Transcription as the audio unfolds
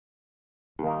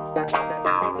Alright,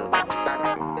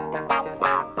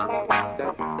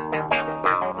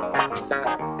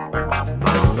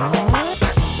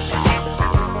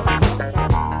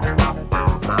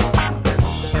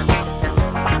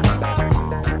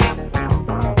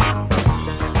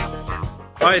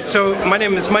 so my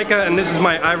name is Micah and this is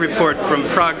my iReport from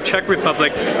Prague, Czech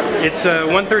Republic. It's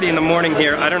 1:30 in the morning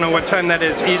here. I don't know what time that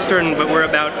is Eastern, but we're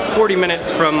about 40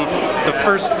 minutes from the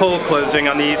first poll closing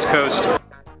on the East Coast.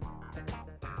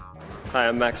 Hi,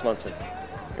 I'm Max Munson,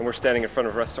 and we're standing in front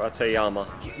of Restaurant Jama.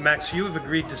 Max, you have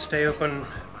agreed to stay open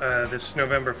this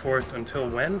November 4th until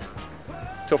when?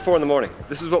 Till 4 in the morning.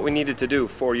 This is what we needed to do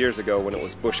 4 years ago when it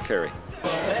was Bush-Kerry.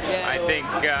 I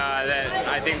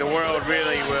think the world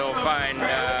really will find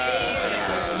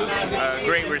a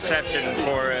great reception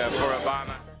for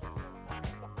Obama.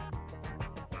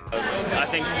 I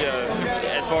think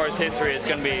as far as history, it's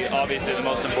going to be obviously the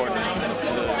most important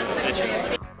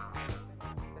issue.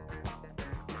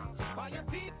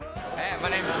 Hey, my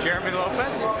name is Jeremy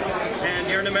Lopez. And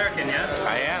you're an American, yeah?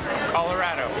 I am from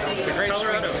Colorado. It's a great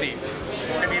swing state.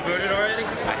 Have you voted already?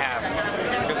 I have.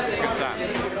 It's a good time.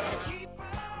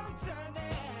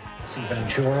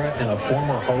 Ventura and a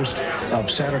former host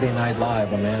of Saturday Night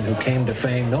Live, a man who came to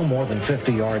fame no more than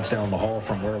 50 yards down the hall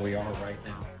from where we are right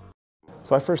now.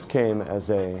 So I first came as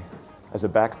a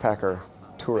backpacker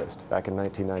tourist back in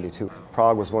 1992.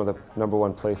 Prague was one of the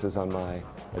 #1 places on my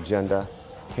agenda.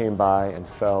 Came by and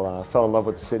fell in love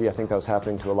with the city. I think that was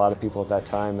happening to a lot of people at that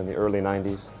time in the early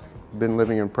 90s. Been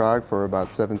living in Prague for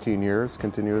about 17 years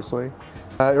continuously.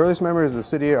 Earliest memories of the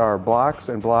city are blocks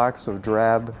and blocks of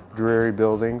drab, dreary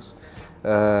buildings.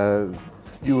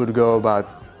 You would go about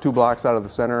 2 blocks out of the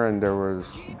center and there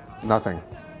was nothing.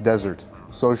 Desert.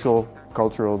 Social,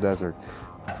 cultural desert.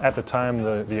 At the time,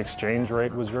 the exchange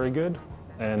rate was very good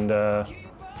and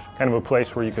kind of a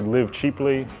place where you could live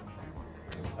cheaply.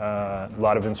 A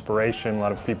lot of inspiration, a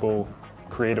lot of people,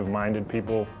 creative-minded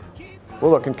people.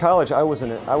 Well, look, in college I was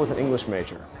an English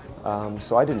major,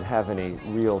 so I didn't have any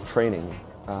real training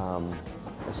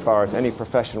as far as any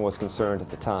profession was concerned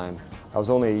at the time. I was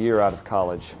only a year out of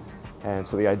college, and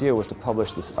so the idea was to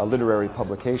publish a literary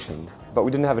publication. But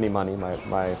we didn't have any money,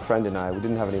 my friend and I, we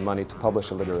didn't have any money to publish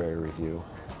a literary review,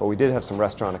 but we did have some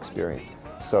restaurant experience.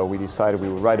 So we decided we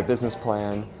would write a business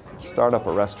plan, start up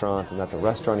a restaurant, and that the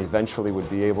restaurant eventually would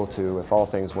be able to, if all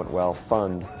things went well,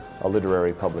 fund a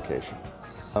literary publication.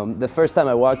 The first time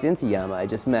I walked into Jama, I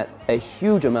just met a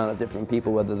huge amount of different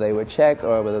people, whether they were Czech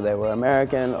or whether they were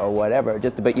American or whatever.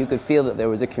 But you could feel that there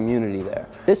was a community there.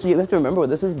 You have to remember,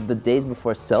 this is the days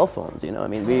before cell phones. You know, I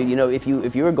mean, if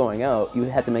you were going out, you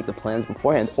had to make the plans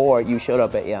beforehand, or you showed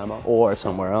up at Jama or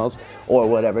somewhere else or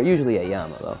whatever. Usually at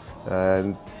Jama, though.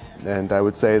 And I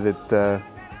would say that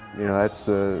that's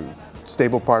a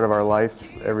stable part of our life,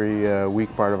 every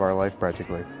week part of our life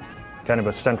practically. Kind of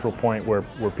a central point where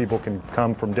people can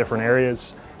come from different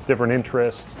areas, different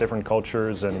interests, different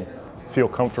cultures, and feel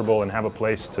comfortable and have a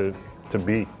place to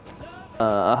be.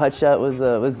 A hot shot was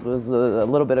a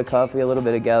little bit of coffee, a little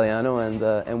bit of Galliano,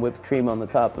 and whipped cream on the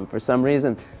top. And for some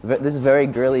reason, this very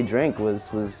girly drink was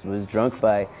drunk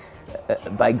by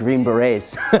Green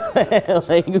Berets,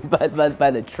 like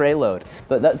by the tray load.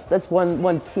 But that's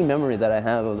one key memory that I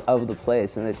have of the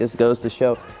place, and it just goes to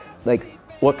show, like,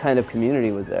 what kind of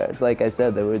community was there. It's like I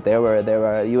said, there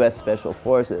were U.S. Special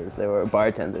Forces, there were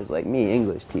bartenders like me,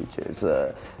 English teachers,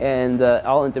 and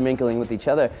all intermingling with each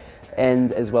other,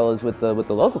 and as well as with the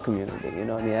local community. You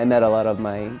know, I mean, I met a lot of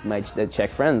my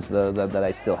Czech friends that I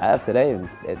still have today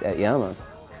at Jama.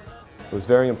 It was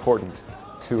very important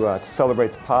to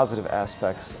celebrate the positive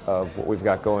aspects of what we've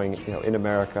got going, in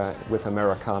America with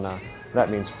Americana. That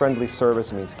means friendly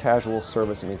service, it means casual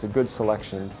service, it means a good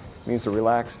selection, it means a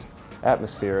relaxed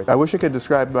atmosphere. I wish I could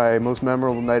describe my most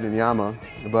memorable night in Jama,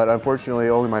 but unfortunately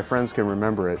only my friends can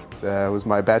remember it. It was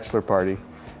my bachelor party,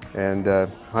 and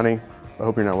honey, I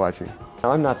hope you're not watching.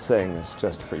 Now, I'm not saying this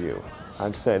just for you.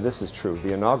 I'm saying this is true.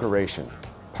 The inauguration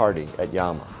party at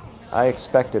Jama, I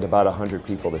expected about 100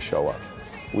 people to show up.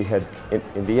 We had,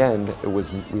 in the end,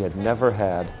 we had never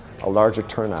had a larger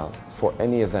turnout for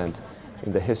any event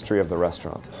in the history of the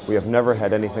restaurant. We have never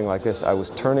had anything like this. I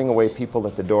was turning away people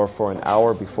at the door for an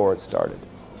hour before it started.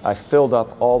 I filled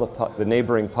up all the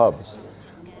neighboring pubs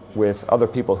with other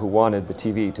people who wanted the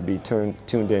TV to be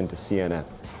tuned in to CNN.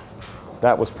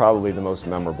 That was probably the most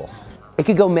memorable. It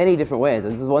could go many different ways.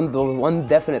 This is one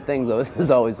definite thing, though.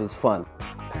 This always was fun.